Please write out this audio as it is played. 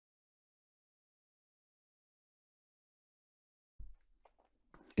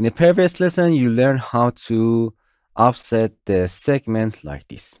In the previous lesson, you learned how to offset the segment like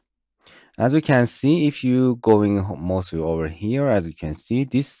this. As you can see, if you going mostly over here, as you can see,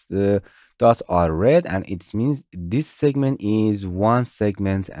 this dots are red, and it means this segment is one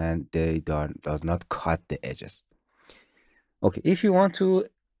segment and they does not cut the edges. Okay, if you want to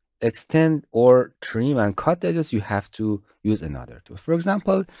extend or trim and cut the edges, you have to use another tool. For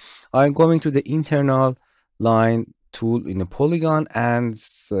example, I'm going to the internal line tool in a polygon and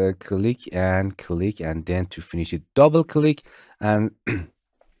click and then to finish it double click and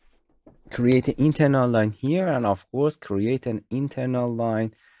create an internal line here, and of course create an internal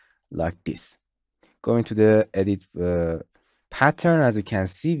line like this. Going to the edit pattern, as you can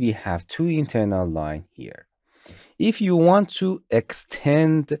see, we have two internal line here. If you want to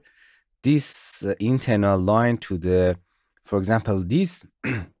extend this internal line to the, for example, this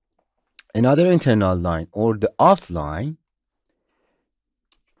another internal line or the outline,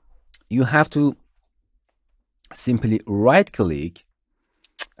 you have to simply right click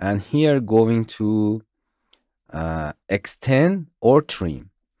and here going to extend or trim.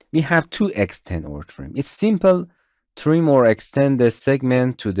 We have two extend or trim. It's simple, trim or extend the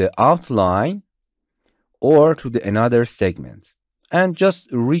segment to the outline or to the another segment and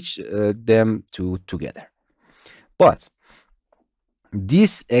just reach them together. But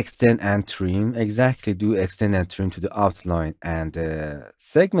this extend and trim exactly do extend and trim to the outline and the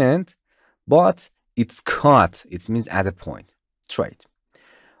segment, but it's cut. It means at a point. Try it.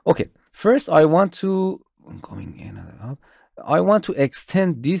 Okay, first I want to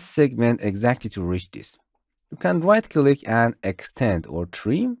extend this segment exactly to reach this. You can right click and extend or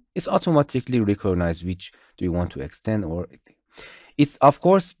trim. It's automatically recognize which do you want to extend, or it's of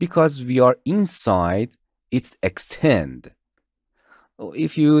course because we are inside, it's extend.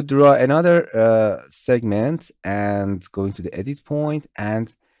 If you draw another segment and going to the edit point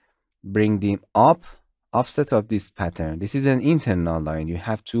and bring the offset of this pattern, this is an internal line. You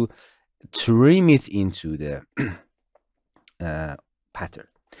have to trim it into the pattern.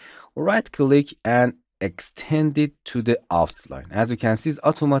 Right click and extend it to the outline. As you can see, it's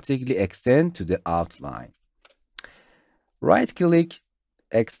automatically extend to the outline. Right click,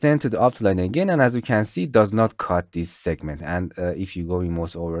 extend to the outline again, and as you can see, it does not cut this segment. And if you go in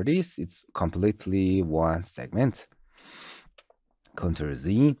most over this, it's completely one segment. Ctrl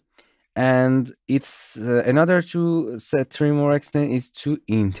Z. And it's another to set trim or extend is to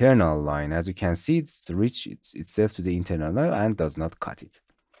internal line. As you can see, it's reach itself to the internal line and does not cut it.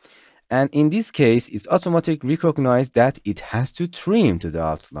 And in this case, it's automatically recognized that it has to trim to the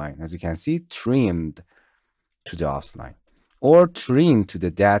outline. As you can see, trimmed to the outline or trim to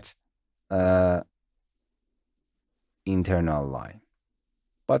the that internal line.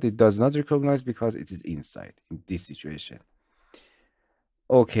 But it does not recognize because it is inside in this situation.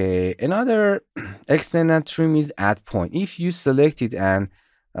 Okay, another extend and trim is add point. If you select it and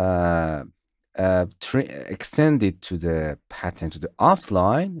extend it to the pattern to the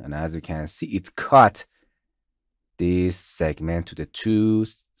outline, and as you can see, it's cut this segment to the two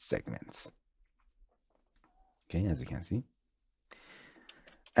segments. Okay, as you can see.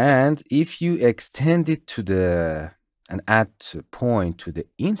 And if you extend it to the and add point to the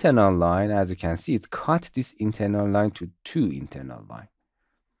internal line, as you can see, it's cut this internal line to two internal line.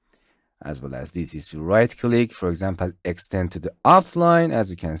 As well as this is to right click, for example, extend to the outline. As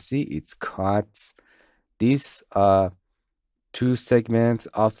you can see, it's cut this two segment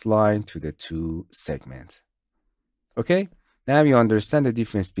outline to the two segment. Okay, now you understand the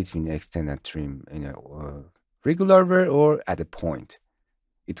difference between extend and trim in a regular way or at a point.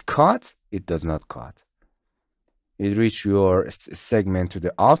 It cut, it does not cut. It reach your segment to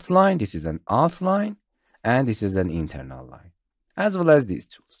the outline. This is an outline and this is an internal line, as well as these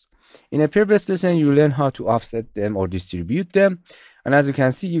tools. In a previous lesson, you learn how to offset them or distribute them. And as you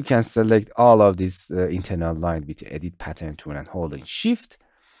can see, you can select all of this internal line with the edit pattern tool and holding shift.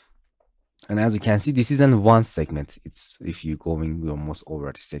 And as you can see, this isn't one segment. It's if you going almost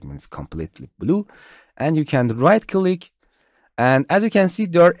over the segment, it's completely blue. And you can right click. And as you can see,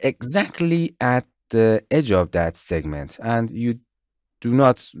 they're exactly at the edge of that segment. And you do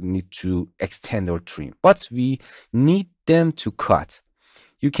not need to extend or trim, but we need them to cut.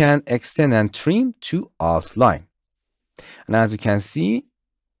 You can extend and trim to outline. And as you can see,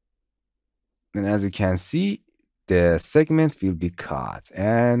 the segment will be cut,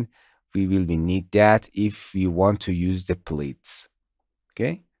 and we will need that if we want to use the pleats.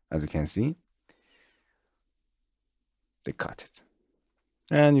 Okay, as you can see, they cut it.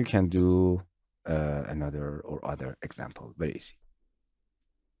 And you can do another or other example very easy.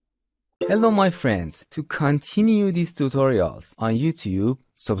 Hello my friends, to continue these tutorials on YouTube,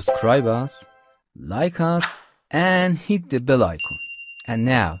 subscribe us, like us, and hit the bell icon. And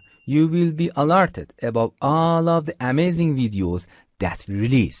now you will be alerted about all of the amazing videos that we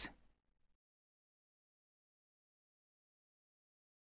release.